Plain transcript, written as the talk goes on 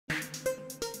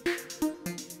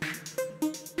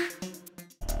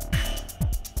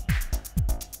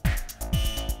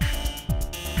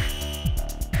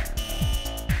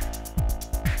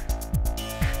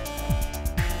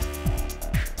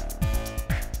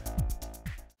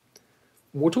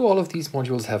What do all of these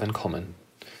modules have in common?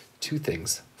 Two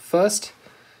things. First,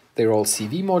 they're all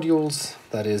CV modules,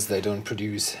 that is, they don't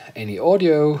produce any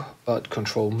audio, but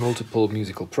control multiple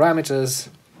musical parameters.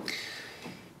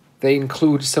 They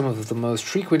include some of the most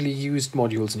frequently used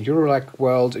modules in Eurorack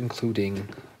world, including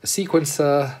a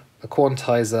sequencer, a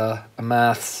quantizer, a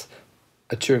maths,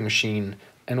 a Turing machine,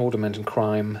 an ornament and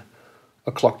crime,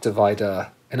 a clock divider,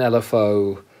 an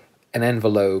LFO, an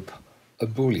envelope, a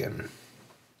boolean.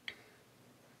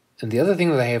 And the other thing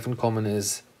that they have in common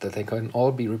is that they can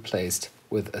all be replaced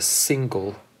with a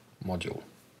single module.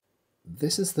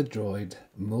 This is the DROID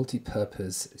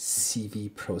multipurpose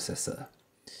CV processor.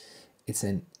 It's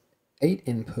an 8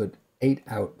 input, 8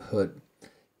 output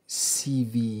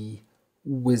CV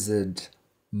wizard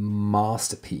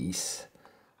masterpiece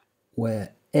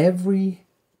where every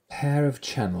pair of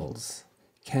channels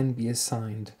can be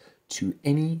assigned to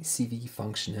any CV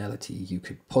functionality you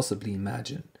could possibly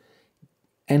imagine.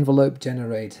 Envelope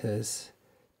generators,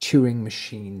 Turing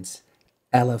machines,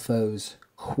 LFOs,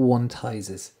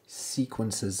 quantizers,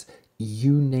 sequencers,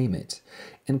 you name it.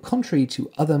 And contrary to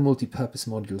other multipurpose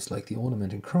modules like the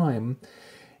ornament and crime,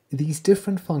 these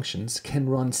different functions can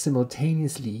run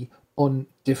simultaneously on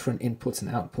different inputs and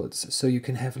outputs. So you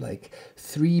can have like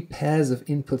 3 pairs of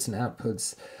inputs and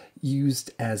outputs used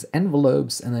as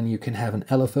envelopes, and then you can have an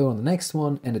LFO on the next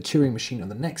one, and a Turing machine on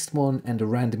the next one, and a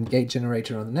random gate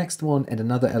generator on the next one, and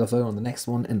another LFO on the next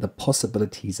one, and the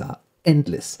possibilities are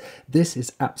endless. This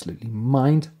is absolutely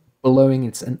mind-blowing.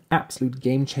 It's an absolute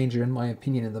game changer, in my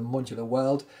opinion, in the modular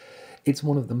world. It's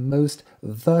one of the most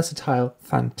versatile,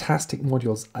 fantastic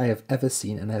modules I have ever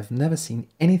seen, and I've never seen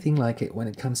anything like it when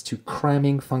it comes to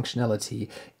cramming functionality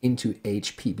into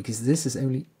HP, because this is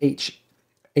only 8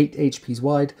 HPs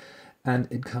wide, and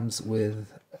it comes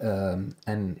with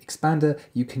an expander.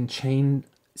 You can chain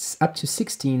up to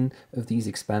 16 of these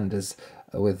expanders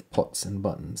with pots and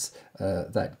buttons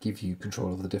that give you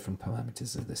control of the different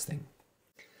parameters of this thing.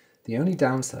 The only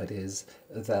downside is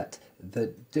that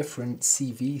the different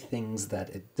CV things that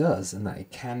it does and that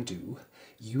it can do,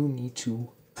 you need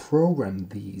to program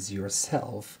these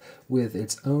yourself with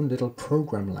its own little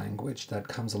program language that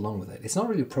comes along with it. It's not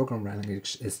really a program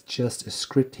language, it's just a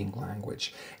scripting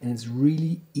language, and it's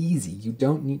really easy. You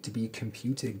don't need to be a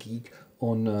computer geek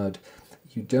or nerd.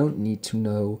 You don't need to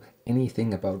know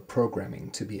anything about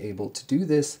programming to be able to do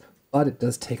this, but it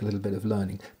does take a little bit of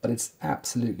learning, but it's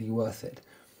absolutely worth it.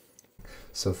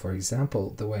 So for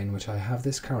example, the way in which I have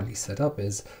this currently set up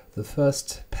is the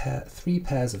first 3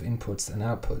 pairs of inputs and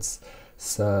outputs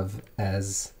serve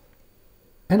as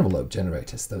envelope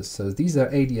generators. So these are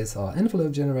ADSR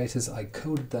envelope generators. I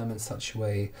coded them in such a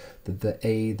way that the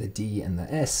A, the D, and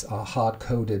the S are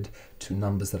hard-coded to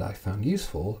numbers that I found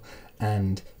useful,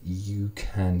 and you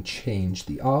can change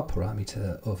the R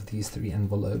parameter of these 3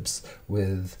 envelopes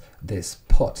with this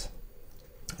pot.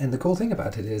 And the cool thing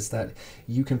about it is that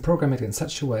you can program it in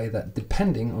such a way that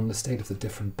depending on the state of the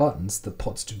different buttons, the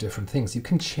pots do different things. You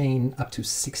can chain up to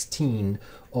 16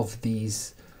 of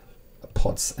these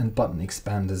pots and button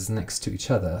expanders next to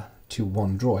each other to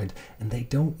one droid, and they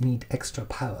don't need extra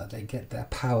power. They get their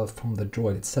power from the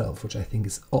droid itself, which I think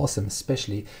is awesome,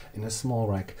 especially in a small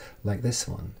rack like this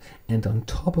one. And on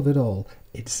top of it all,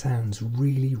 it sounds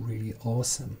really, really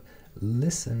awesome.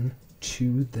 Listen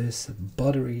to this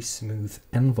buttery smooth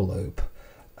envelope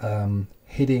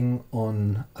hitting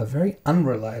on a very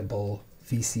unreliable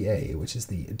VCA, which is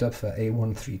the Dupfer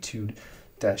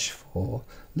A132-4.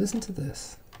 Listen to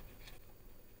this.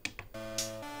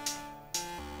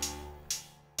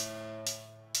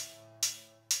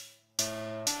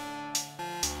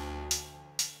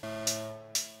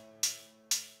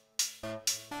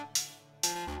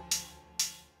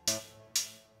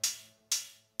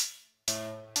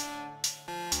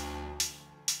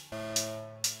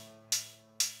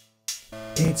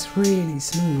 It's really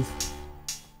smooth.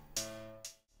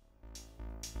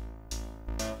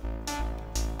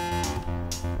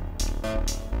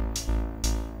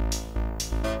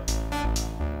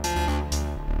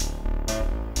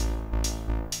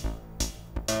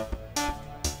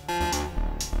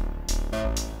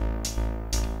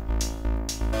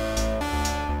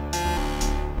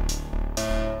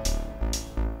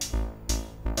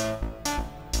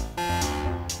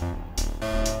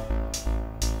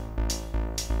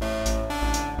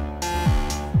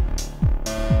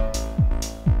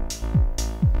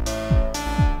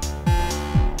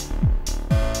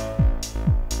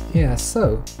 Yeah,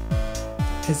 so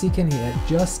as you can hear,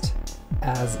 just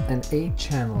as an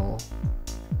 8-channel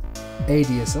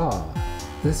ADSR,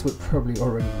 this would probably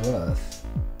already worth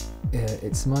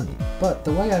its money. But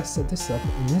the way I've set this up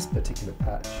in this particular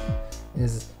patch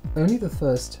is only the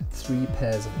first 3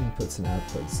 pairs of inputs and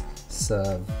outputs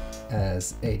serve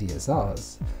as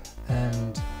ADSRs.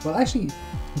 And, well, actually,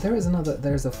 there's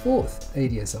a 4th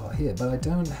ADSR here, but I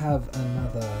don't have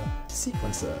another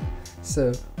sequencer.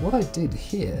 So what I did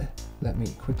here, let me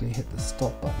quickly hit the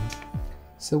stop button.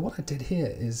 So what I did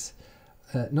here is,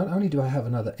 not only do I have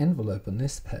another envelope on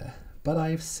this pair, but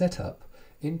I've set up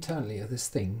internally of this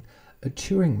thing a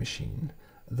Turing machine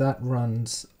that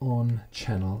runs on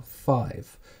channel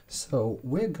 5. So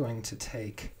we're going to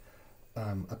take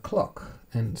a clock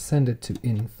and send it to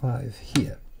in 5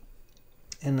 here.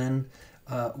 And then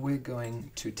we're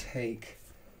going to take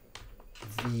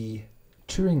the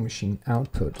Turing machine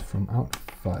output from out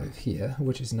 5 here,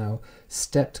 which is now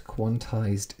stepped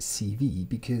quantized CV,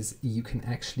 because you can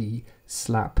actually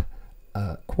slap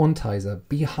a quantizer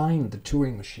behind the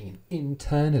Turing machine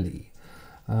internally.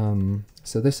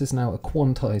 So this is now a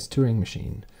quantized Turing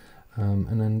machine.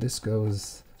 And then this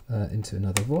goes into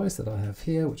another voice that I have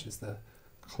here, which is the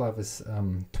Clavis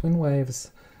twin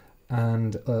waves.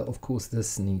 And of course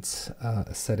this needs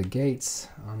a set of gates,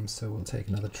 so we'll take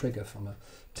another trigger from a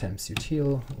temps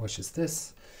util, which is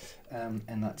this,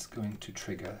 and that's going to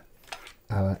trigger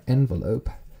our envelope,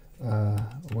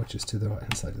 which is to the right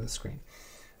hand side of the screen.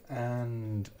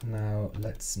 And now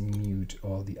let's mute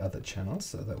all the other channels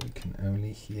so that we can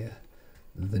only hear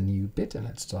the new bit, and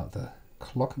let's start the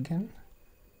clock again.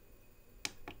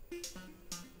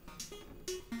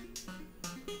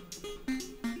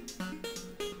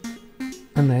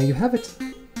 And there you have it.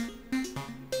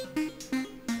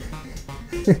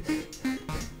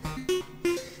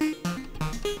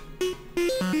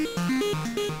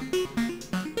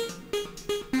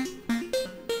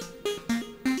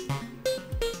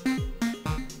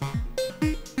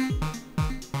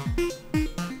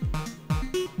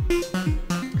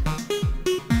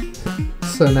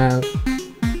 So now,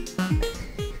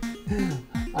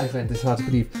 I find this hard to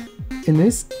believe. In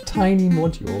this tiny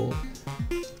module,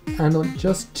 and on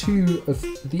just 2 of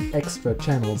the extra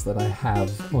channels that I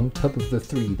have on top of the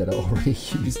 3 that are already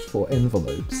used for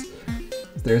envelopes,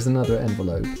 there's another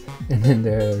envelope, and then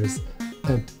there's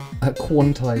a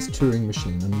quantized Turing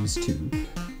machine on these 2,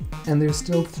 and there's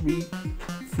still 3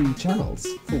 free channels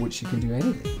for which you can do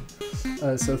anything.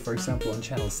 So for example, on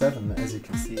channel 7, as you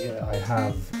can see here, I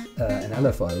have an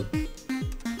LFO,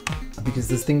 because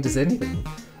this thing does anything,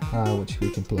 which we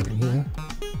can plug in here,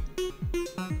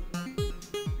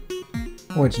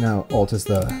 which now alters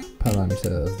the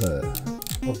parameter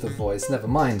of the voice. Never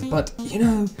mind, but you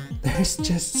know, there's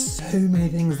just so many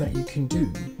things that you can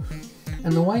do.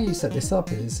 And the way you set this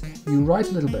up is you write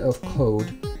a little bit of code,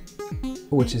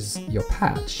 which is your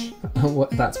patch,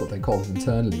 that's what they call it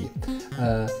internally,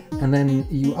 and then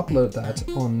you upload that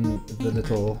on the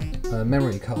little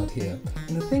memory card here.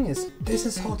 And the thing is, this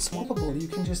is hot swappable. You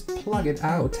can just plug it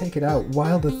out, take it out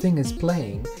while the thing is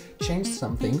playing, change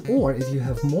something, or if you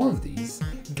have more of these,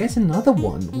 get another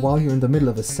one while you're in the middle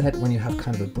of a set when you have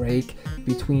kind of a break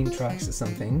between tracks or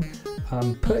something.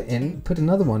 Put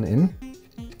another one in,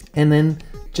 and then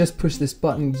just push this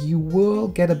button. You will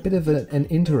get a bit of an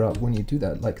interrupt when you do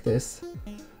that, like this,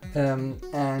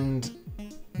 and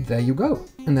there you go,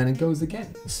 and then it goes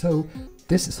again. So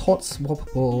this is hot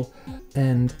swappable,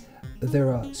 and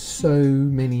there are so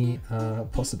many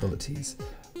possibilities.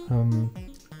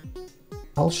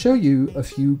 I'll show you a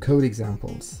few code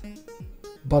examples,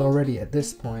 but already at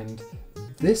this point,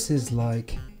 this is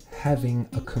like having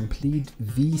a complete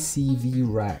VCV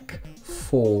rack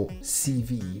for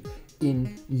CV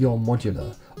in your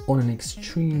modular on an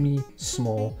extremely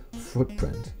small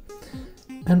footprint.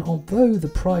 And although the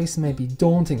price may be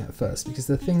daunting at first, because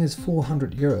the thing is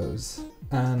 400 euros,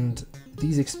 and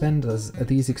these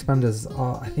expanders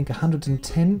are, I think,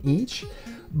 110 each,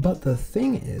 but the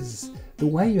thing is, the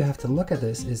way you have to look at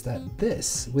this is that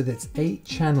this, with its 8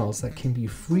 channels that can be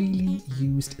freely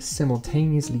used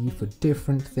simultaneously for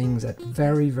different things at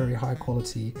very, very high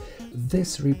quality,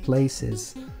 this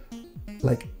replaces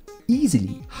like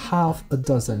easily half a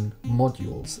dozen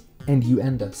modules, and you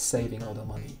end up saving all the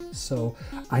money. So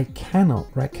I cannot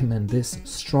recommend this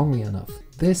strongly enough.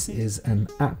 This is an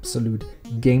absolute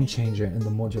game changer in the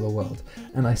modular world.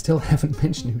 And I still haven't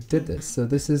mentioned who did this. So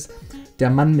this is der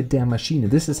Mann mit der Maschine.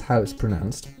 This is how it's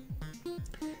pronounced.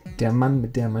 Der Mann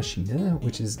mit der Maschine,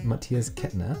 which is Matthias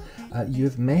Kettner.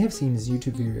 You may have seen his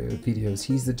YouTube videos.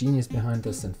 He's the genius behind the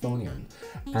Symphonion.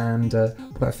 And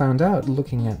what I found out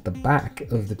looking at the back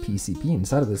of the PCB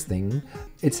inside of this thing,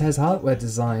 it says hardware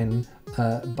design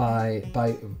by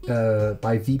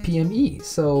VPME.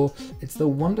 So it's the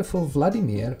wonderful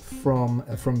Vladimir from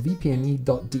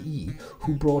VPME.de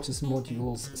who brought us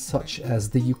modules such as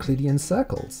the Euclidean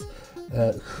circles.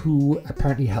 who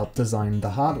apparently helped design the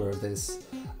hardware of this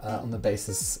on the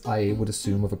basis, I would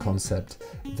assume, of a concept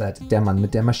that der Mann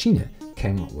mit der Maschine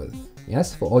came up with.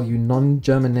 Yes, for all you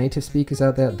non-German native speakers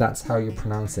out there, that's how you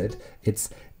pronounce it. It's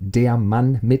der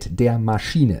Mann mit der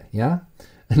Maschine, yeah?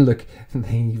 And look,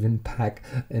 they even pack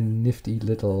a nifty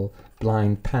little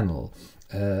blind panel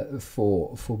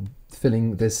for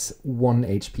filling this 1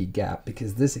 HP gap,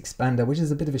 because this expander, which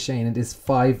is a bit of a shame, it is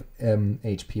 5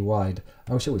 HP wide.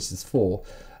 I wish it was just 4.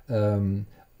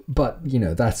 But, you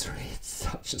know, that's really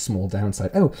such a small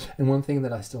downside. Oh, and one thing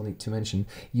that I still need to mention,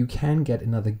 you can get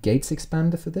another gates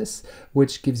expander for this,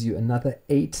 which gives you another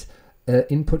 8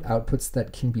 input outputs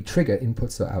that can be trigger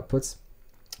inputs or outputs.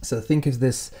 So think of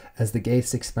this as the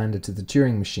gates expander to the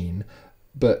Turing machine,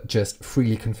 but just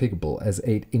freely configurable as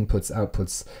 8 inputs,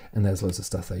 outputs, and there's loads of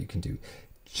stuff that you can do.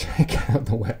 Check out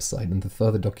the website and the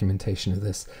further documentation of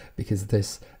this, because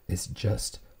this is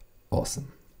just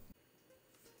awesome.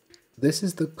 This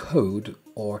is the code,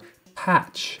 or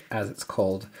patch as it's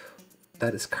called,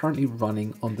 that is currently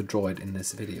running on the DROID in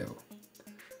this video.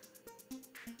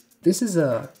 This is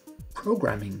a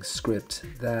programming script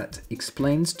that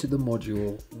explains to the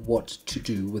module what to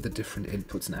do with the different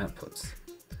inputs and outputs.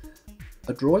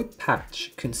 A DROID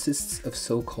patch consists of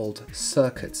so-called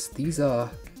circuits. These are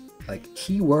like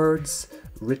keywords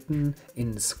written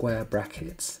in square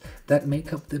brackets that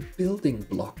make up the building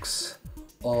blocks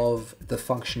of the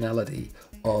functionality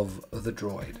of the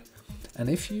DROID. And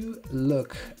if you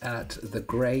look at the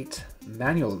great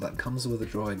manual that comes with the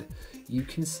DROID, you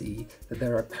can see that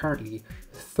there are currently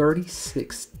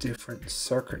 36 different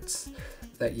circuits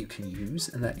that you can use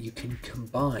and that you can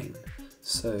combine.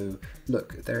 So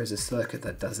look, there is a circuit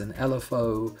that does an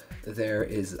LFO, there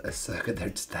is a circuit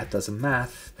that does a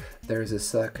math, there is a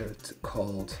circuit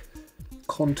called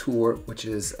Contour, which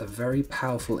is a very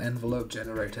powerful envelope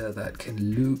generator that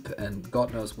can loop and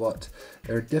God knows what.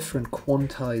 There are different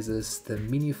quantizers. The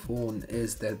Miniphone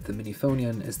is the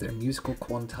Miniphonian is their musical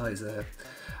quantizer.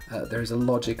 There's a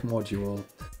logic module,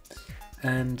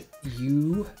 and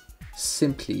you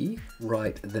simply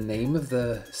write the name of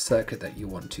the circuit that you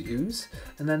want to use,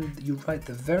 and then you write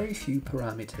the very few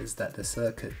parameters that the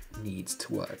circuit needs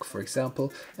to work. For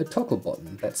example, a toggle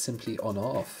button that's simply on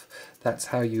or off. That's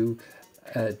how you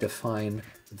define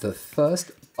the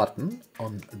first button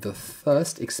on the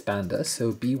first expander.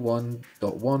 So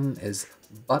B1.1 is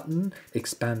button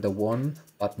expander 1,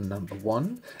 button number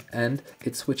 1, and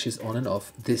it switches on and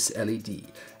off this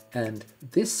LED. And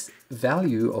this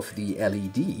value of the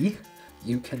LED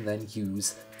you can then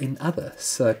use in other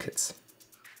circuits.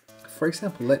 For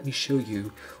example, let me show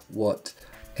you what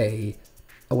an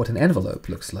envelope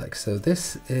looks like. So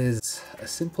this is a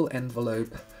simple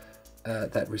envelope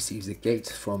that receives a gate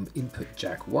from input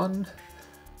jack 1,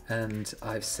 and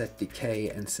I've set decay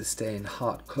and sustain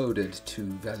hard-coded to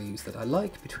values that I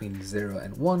like between 0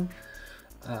 and 1,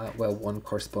 where 1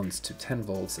 corresponds to 10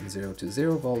 volts and 0 to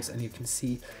 0 volts, and you can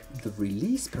see the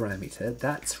release parameter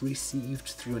that's received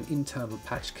through an internal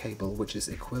patch cable, which is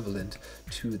equivalent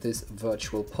to this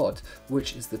virtual pod,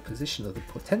 which is the position of the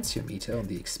potentiometer on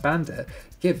the expander,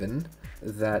 given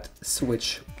that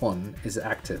switch 1 is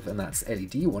active, and that's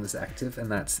LED 1 is active,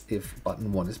 and that's if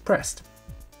button 1 is pressed.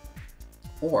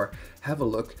 Or have a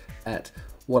look at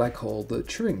what I call the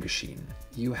Turing machine.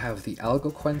 You have the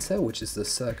algo quenzer, which is the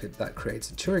circuit that creates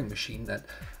a Turing machine that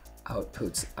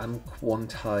outputs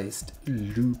unquantized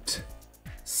looped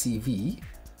CV,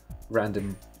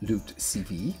 random looped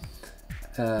CV.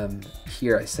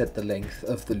 Here I set the length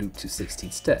of the loop to 16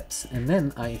 steps, and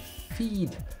then I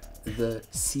feed the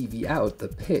CV out, the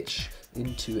pitch,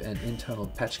 into an internal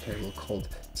patch cable called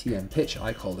TM pitch,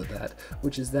 I call it that,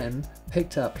 which is then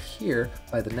picked up here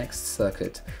by the next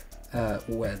circuit,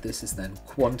 where this is then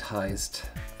quantized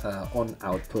on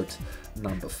output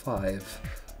number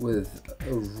 5 with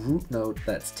a root note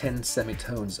that's 10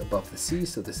 semitones above the C,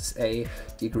 so this is A,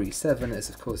 degree 7 is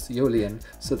of course the Aeolian,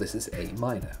 so this is A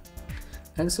minor,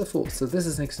 and so forth. So this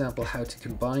is an example how to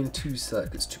combine two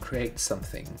circuits to create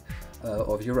something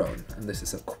of your own, and this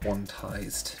is a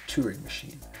quantized Turing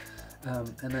machine.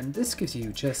 And then this gives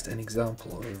you just an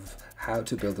example of how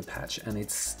to build a patch, and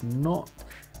it's not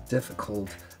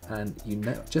difficult, and you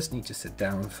just need to sit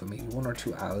down for maybe 1 or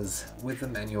 2 hours with the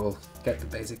manual, get the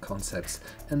basic concepts,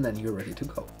 and then you're ready to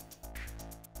go.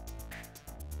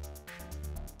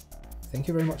 Thank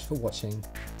you very much for watching,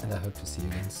 and I hope to see you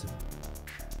again soon.